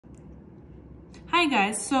Hi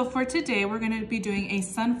guys, so for today we're going to be doing a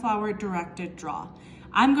sunflower directed draw.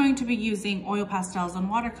 I'm going to be using oil pastels and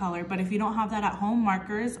watercolor, but if you don't have that at home,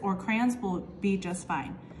 markers or crayons will be just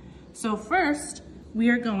fine. So first, we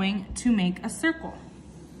are going to make a circle.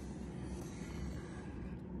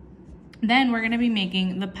 Then we're going to be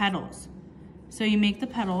making the petals. So you make the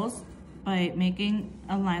petals by making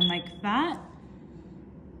a line like that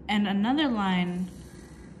and another line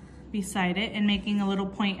beside it and making a little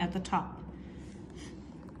point at the top.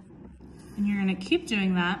 And you're gonna keep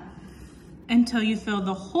doing that until you fill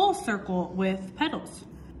the whole circle with petals.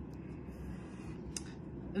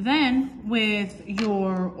 Then with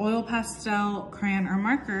your oil pastel, crayon, or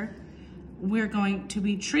marker, we're going to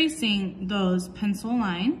be tracing those pencil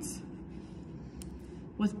lines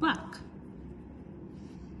with black.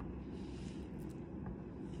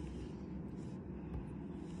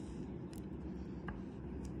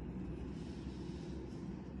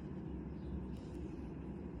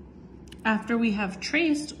 After we have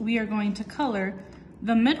traced, we are going to color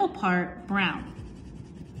the middle part brown.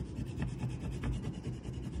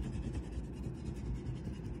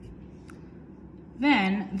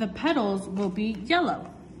 Then the petals will be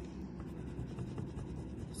yellow.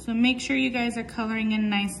 So make sure you guys are coloring in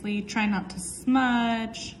nicely. Try not to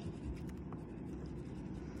smudge.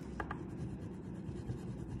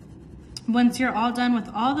 Once you're all done with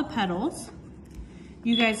all the petals,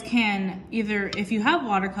 you guys can either, if you have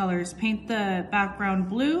watercolors, paint the background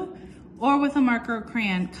blue, or with a marker or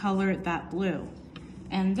crayon, color that blue.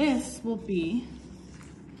 And this will be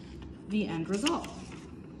the end result.